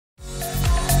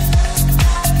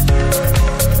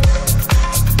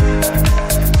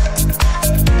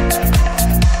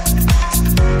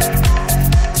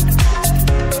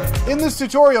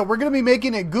tutorial, we're going to be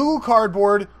making a Google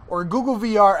Cardboard or Google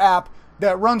VR app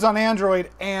that runs on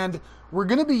Android, and we're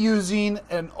going to be using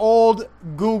an old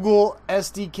Google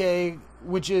SDK,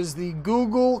 which is the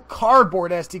Google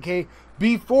Cardboard SDK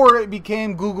before it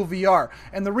became Google VR.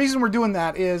 And the reason we're doing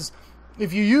that is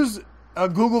if you use a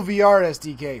Google VR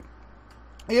SDK,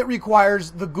 it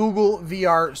requires the Google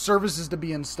VR services to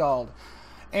be installed.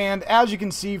 And as you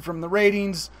can see from the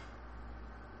ratings,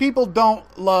 people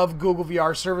don't love Google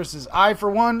VR services. I,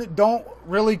 for one, don't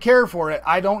really care for it.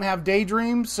 I don't have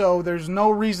Daydream, so there's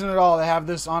no reason at all to have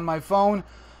this on my phone,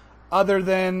 other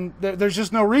than there's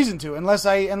just no reason to, unless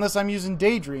I'm using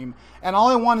Daydream. And all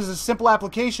I want is a simple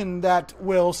application that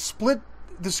will split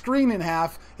the screen in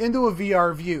half into a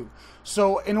VR view.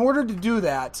 So in order to do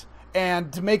that,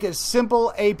 and to make a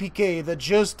simple APK that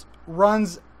just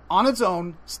runs on its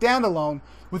own, standalone,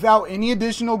 without any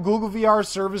additional Google VR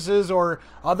services or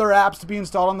other apps to be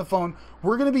installed on the phone,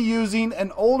 we're going to be using an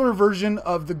older version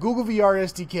of the Google VR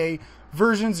SDK,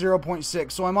 version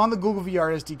 0.6. So I'm on the Google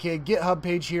VR SDK GitHub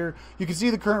page here. You can see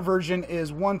the current version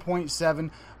is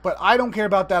 1.7, but I don't care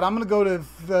about that. I'm going to go to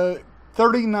the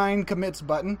 39 commits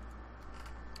button.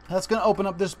 That's going to open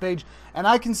up this page, and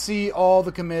I can see all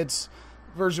the commits,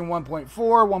 version 1.4,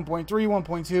 1.3,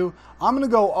 1.2. I'm going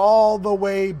to go all the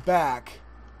way back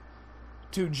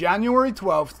to January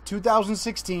 12th,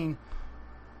 2016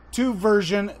 to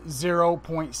version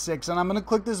 0.6. And I'm going to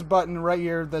click this button right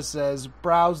here that says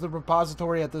browse the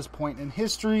repository at this point in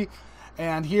history.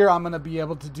 And here I'm going to be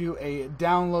able to do a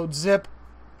download zip.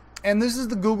 And this is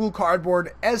the Google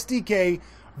Cardboard SDK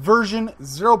version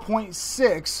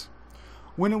 0.6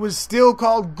 when it was still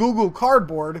called Google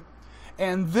Cardboard.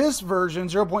 And this version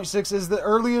 0.6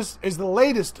 is the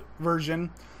latest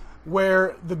version,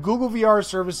 where the Google VR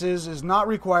services is not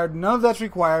required. None of that's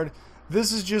required.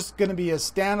 This is just going to be a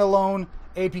standalone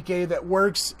APK that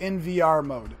works in VR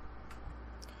mode.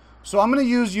 So I'm going to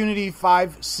use Unity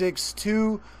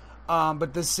 5.6.2,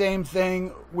 but the same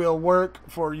thing will work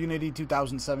for Unity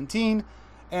 2017.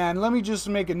 And let me just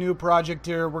make a new project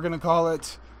here. We're going to call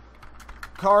it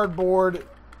Cardboard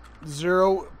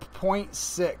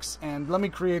 0.6. And let me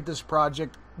create this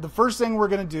project. The first thing we're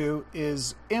going to do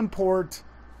is import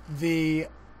the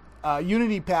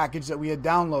Unity package that we had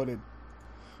downloaded.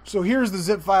 So here's the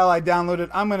zip file I downloaded.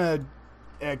 I'm going to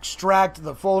extract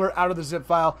the folder out of the zip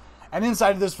file, and inside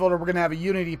of this folder we're going to have a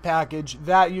Unity package.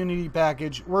 That Unity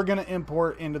package we're going to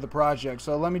import into the project.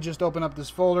 So let me just open up this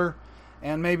folder,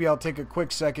 and maybe I'll take a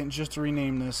quick second just to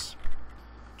rename this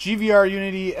GearVR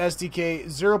Unity SDK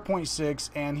 0.6,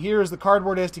 and here's the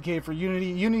Cardboard SDK for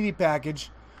Unity package.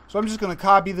 So I'm just going to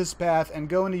copy this path and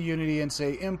go into Unity and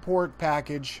say import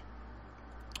package,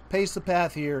 paste the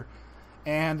path here,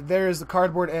 and there is the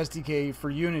Cardboard SDK for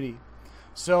Unity.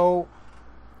 So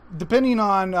depending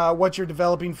on what you're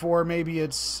developing for, maybe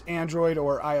it's Android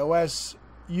or iOS,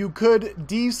 you could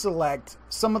deselect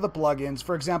some of the plugins.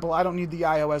 For example, I don't need the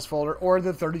iOS folder or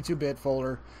the 32-bit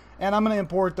folder, and I'm going to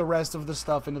import the rest of the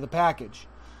stuff into the package.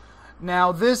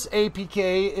 Now this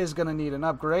APK is going to need an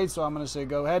upgrade, so I'm going to say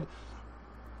go ahead.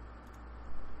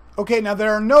 Okay, now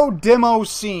there are no demo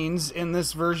scenes in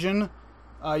this version.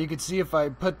 You can see if I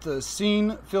put the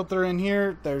scene filter in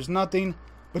here, there's nothing.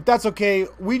 But that's okay.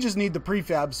 We just need the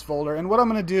prefabs folder. And what I'm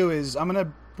going to do is I'm going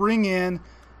to bring in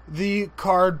the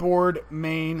Cardboard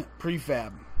main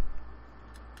prefab.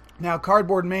 Now,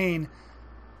 Cardboard main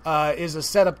is a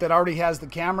setup that already has the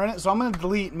camera in it. So I'm going to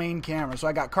delete main camera. So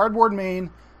I got Cardboard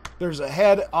main, there's a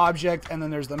head object, and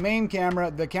then there's the main camera,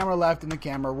 the camera left, and the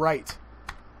camera right.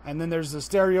 And then there's the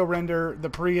stereo render, the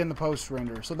pre and the post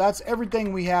render. So that's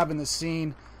everything we have in the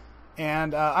scene.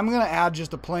 And I'm going to add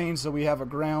just a plane so we have a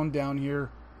ground down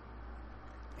here.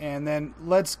 And then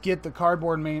let's get the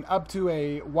Cardboard main up to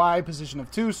a Y position of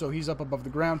 2, so he's up above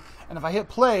the ground. And if I hit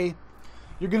play,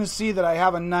 you're going to see that I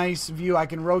have a nice view. I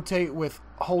can rotate with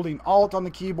holding Alt on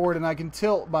the keyboard, and I can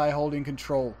tilt by holding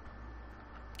Control.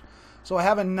 So I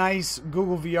have a nice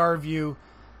Google VR view.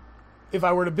 If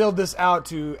I were to build this out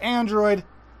to Android,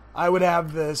 I would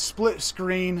have the split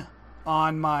screen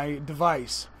on my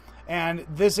device. And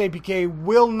this APK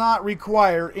will not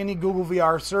require any Google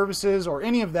VR services or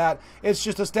any of that. It's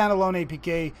just a standalone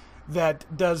APK that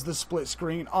does the split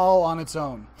screen all on its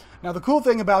own. Now the cool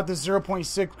thing about this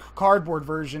 0.6 Cardboard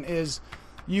version is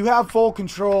you have full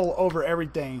control over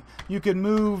everything. You can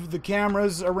move the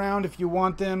cameras around if you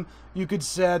want them. You could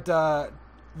set the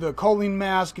culling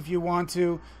mask if you want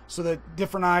to, so that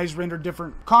different eyes render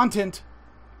different content.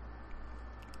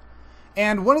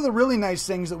 And one of the really nice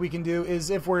things that we can do is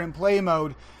if we're in play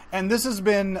mode, and this has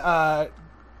been has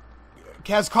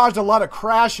caused a lot of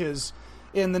crashes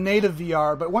in the native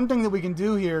VR. But one thing that we can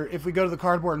do here, if we go to the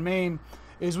cardboard main,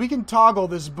 is we can toggle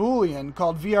this Boolean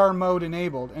called VR mode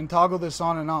enabled and toggle this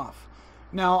on and off.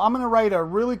 Now I'm going to write a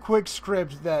really quick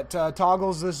script that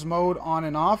toggles this mode on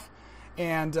and off.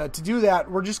 And to do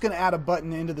that, we're just going to add a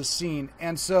button into the scene.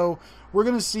 And so we're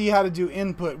going to see how to do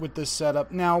input with this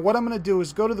setup. Now what I'm going to do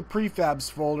is go to the prefabs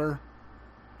folder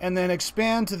and then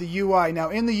expand to the UI. Now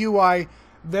in the UI,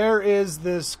 there is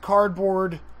this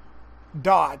cardboard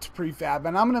dot prefab,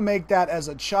 and I'm going to make that as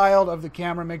a child of the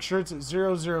camera. Make sure it's at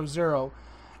 000.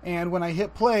 And when I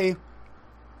hit play,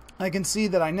 I can see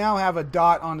that I now have a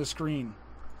dot on the screen.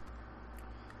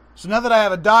 So now that I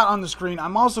have a dot on the screen,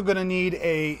 I'm also going to need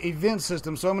a event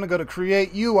system. So I'm going to go to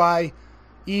Create UI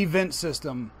Event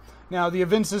System. Now the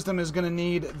event system is going to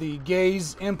need the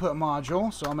gaze input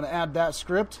module. So I'm going to add that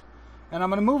script, and I'm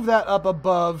going to move that up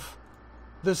above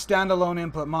the standalone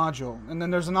input module. And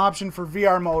then there's an option for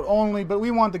VR mode only, but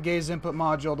we want the gaze input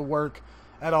module to work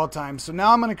at all times. So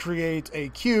now I'm going to create a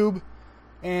cube,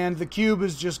 and the cube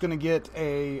is just going to get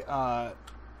a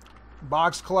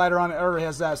box collider on it. It already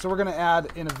has that. So we're going to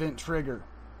add an event trigger.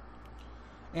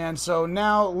 And so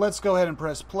now let's go ahead and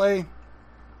press play.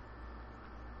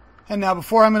 And now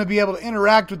before I'm going to be able to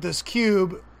interact with this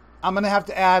cube, I'm going to have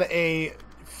to add a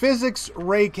physics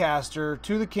raycaster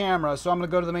to the camera. So I'm going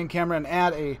to go to the main camera and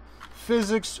add a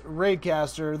physics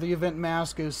raycaster. The event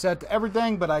mask is set to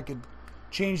everything, but I could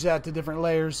change that to different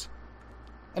layers.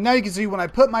 And now you can see when I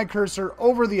put my cursor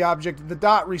over the object, the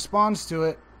dot responds to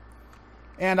it,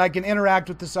 and I can interact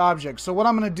with this object. So what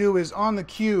I'm going to do is on the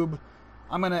cube,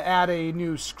 I'm going to add a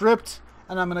new script,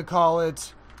 and I'm going to call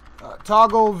it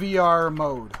toggle VR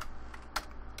mode.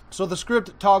 So the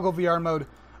script toggle VR mode,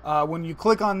 when you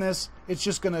click on this, it's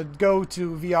just going to go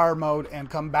to VR mode and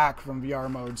come back from VR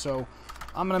mode. So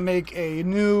I'm going to make a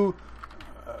new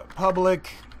public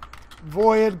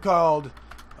void called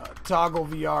toggle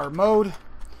VR mode,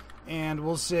 and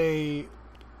we'll say,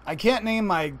 I can't name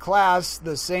my class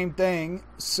the same thing,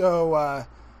 so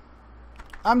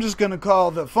I'm just going to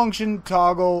call the function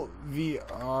toggle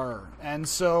VR. And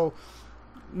so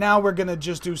now we're going to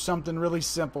just do something really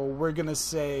simple. We're going to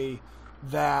say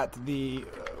that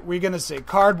we're going to say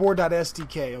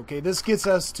cardboard.stk. Okay, this gets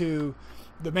us to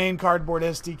the main cardboard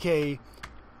SDK,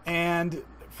 and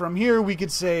from here we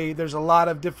could say there's a lot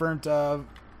of different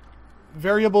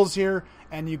variables here,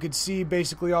 and you could see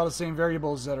basically all the same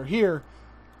variables that are here.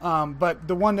 But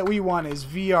the one that we want is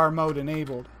VR mode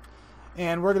enabled.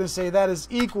 And we're going to say that is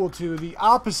equal to the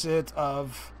opposite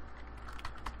of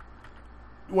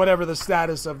whatever the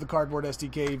status of the cardboard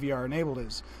SDK VR enabled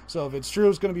is. So if it's true,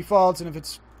 it's going to be false, and if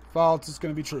it's false, it's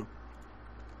going to be true.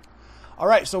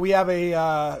 Alright, so we have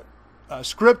a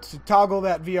script to toggle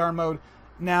that VR mode.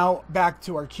 Now back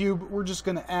to our cube, we're just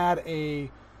going to add a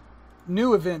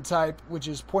new event type, which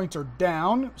is pointer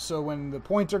down. So when the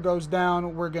pointer goes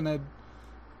down, we're going to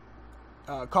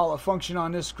call a function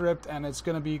on this script, and it's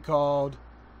going to be called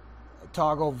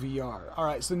toggle VR.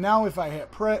 Alright, so now if I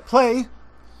hit play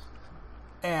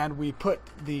and we put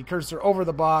the cursor over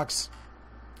the box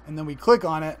and then we click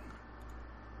on it,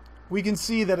 we can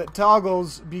see that it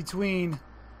toggles between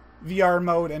VR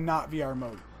mode and not VR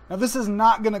mode. Now this is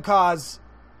not going to cause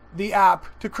the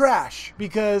app to crash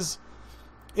because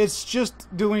it's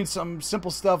just doing some simple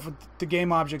stuff with the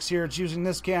game objects here. It's using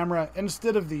this camera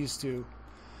instead of these two.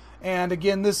 And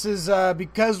again, this is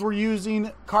because we're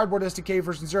using Cardboard SDK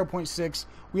version 0.6,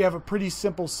 we have a pretty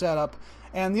simple setup.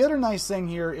 And the other nice thing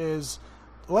here is,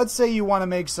 let's say you want to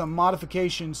make some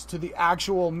modifications to the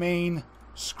actual main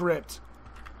script,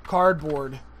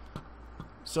 Cardboard.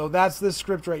 So that's this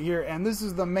script right here, and this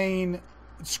is the main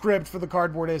script for the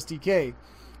Cardboard SDK.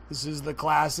 This is the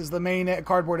class, is the main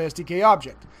Cardboard SDK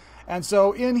object. And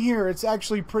so in here, it's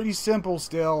actually pretty simple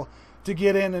still to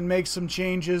get in and make some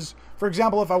changes. For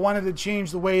example, if I wanted to change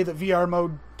the way that VR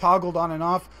mode toggled on and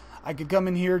off, I could come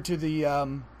in here to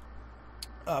the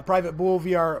private bool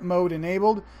VR mode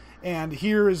enabled, and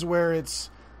here is where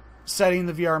it's setting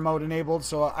the VR mode enabled,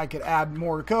 so I could add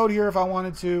more code here if I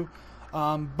wanted to.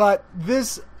 But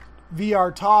this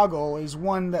VR toggle is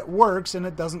one that works and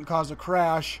it doesn't cause a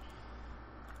crash.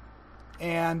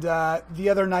 And the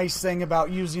other nice thing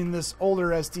about using this older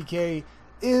SDK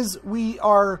is we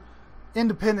are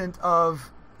independent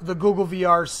of the Google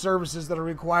VR services that are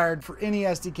required for any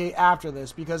SDK after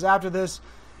this, because after this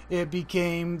it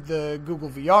became the Google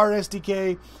VR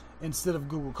SDK instead of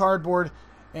Google Cardboard,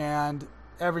 and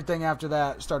everything after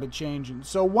that started changing.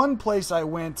 So one place I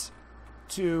went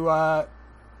to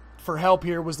for help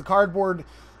here was the Cardboard,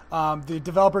 the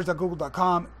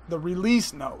developers.google.com, the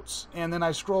release notes, and then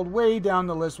I scrolled way down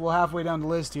the list, well, halfway down the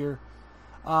list here,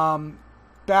 back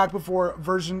back before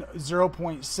version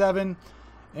 0.7,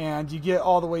 and you get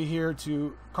all the way here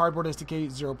to Cardboard SDK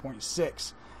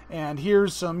 0.6. And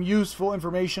here's some useful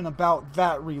information about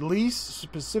that release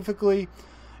specifically.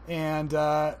 And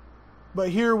but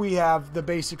here we have the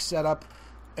basic setup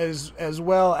as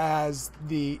well as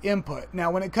the input.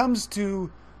 Now when it comes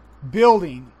to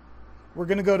building, we're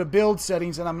going to go to build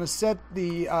settings, and I'm going to set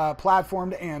the platform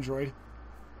to Android,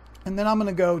 and then I'm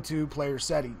going to go to player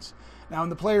settings. Now in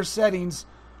the player settings,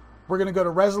 we're going to go to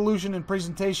resolution and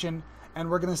presentation, and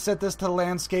we're going to set this to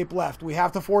landscape left. We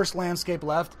have to force landscape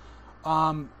left,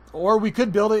 or we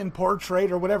could build it in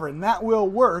portrait or whatever, and that will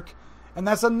work. And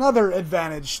that's another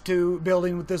advantage to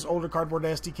building with this older Cardboard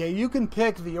SDK. You can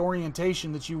pick the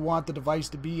orientation that you want the device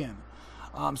to be in.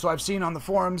 So I've seen on the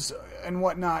forums and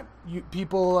whatnot,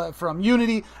 people from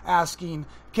Unity asking,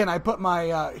 can I put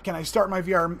my, can I start my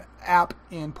VR app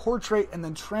in portrait and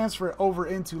then transfer it over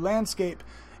into landscape?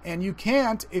 And you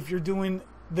can't if you're doing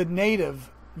the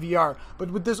native VR. But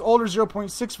with this older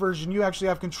 0.6 version, you actually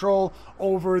have control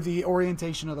over the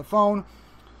orientation of the phone.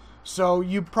 So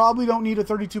you probably don't need a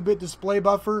 32-bit display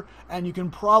buffer, and you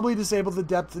can probably disable the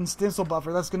depth and stencil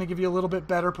buffer. That's going to give you a little bit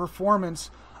better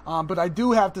performance. But I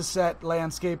do have to set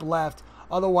landscape left.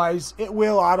 Otherwise, it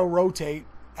will auto-rotate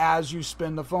as you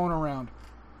spin the phone around.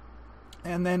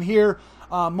 And then here,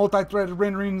 multi-threaded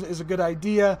rendering is a good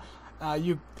idea.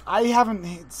 I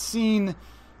haven't seen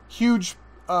huge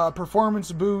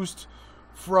performance boost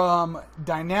from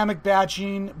dynamic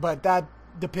batching, but that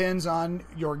depends on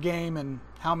your game and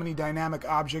how many dynamic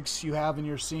objects you have in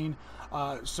your scene.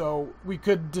 So we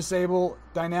could disable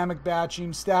dynamic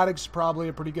batching. Static's probably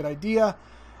a pretty good idea.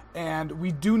 And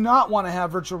we do not want to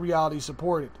have virtual reality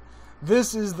supported.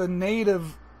 This is the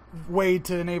native way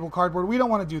to enable Cardboard. We don't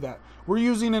want to do that. We're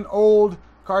using an old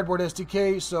Cardboard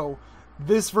SDK, so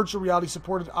this virtual reality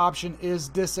supported option is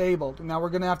disabled. Now we're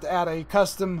going to have to add a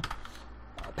custom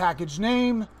package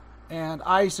name, and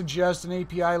I suggest an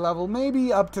API level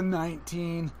maybe up to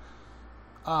 19.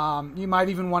 You might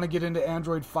even want to get into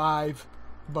Android 5,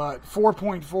 but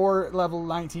 4.4 level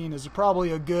 19 is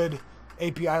probably a good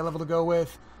API level to go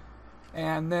with.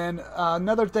 And then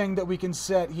another thing that we can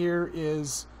set here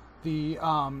is the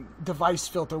device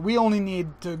filter. We only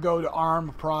need to go to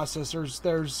ARM processors.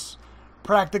 There's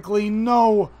practically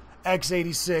no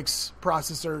x86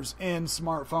 processors in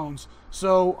smartphones.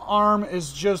 So ARM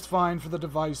is just fine for the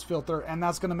device filter, and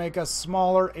that's going to make a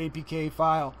smaller APK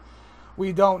file.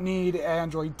 We don't need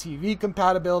Android TV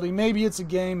compatibility. Maybe it's a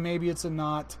game, maybe it's a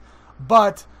not.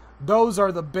 But those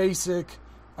are the basic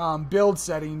build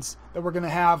settings that we're going to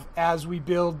have as we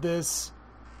build this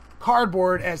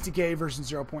Cardboard SDK version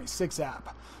 0.6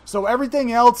 app. So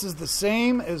everything else is the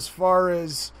same as far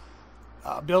as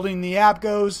building the app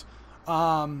goes.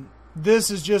 This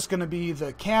is just going to be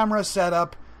the camera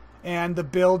setup and the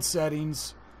build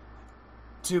settings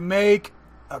to make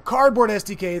a Cardboard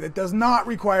SDK that does not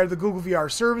require the Google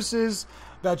VR services,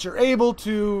 that you're able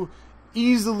to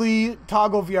easily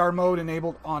toggle VR mode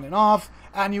enabled on and off,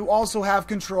 and you also have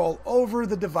control over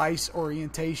the device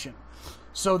orientation.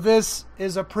 So this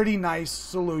is a pretty nice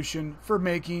solution for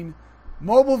making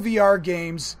mobile VR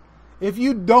games if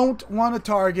you don't want to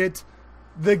target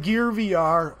the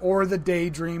GearVR or the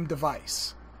Daydream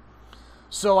device.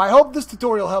 So I hope this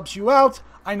tutorial helps you out.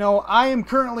 I know I am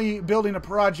currently building a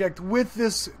project with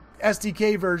this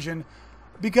SDK version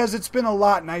because it's been a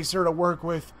lot nicer to work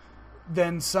with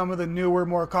than some of the newer,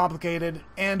 more complicated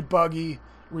and buggy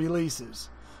releases.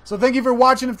 So thank you for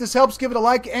watching. If this helps, give it a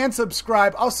like and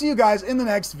subscribe. I'll see you guys in the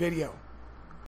next video.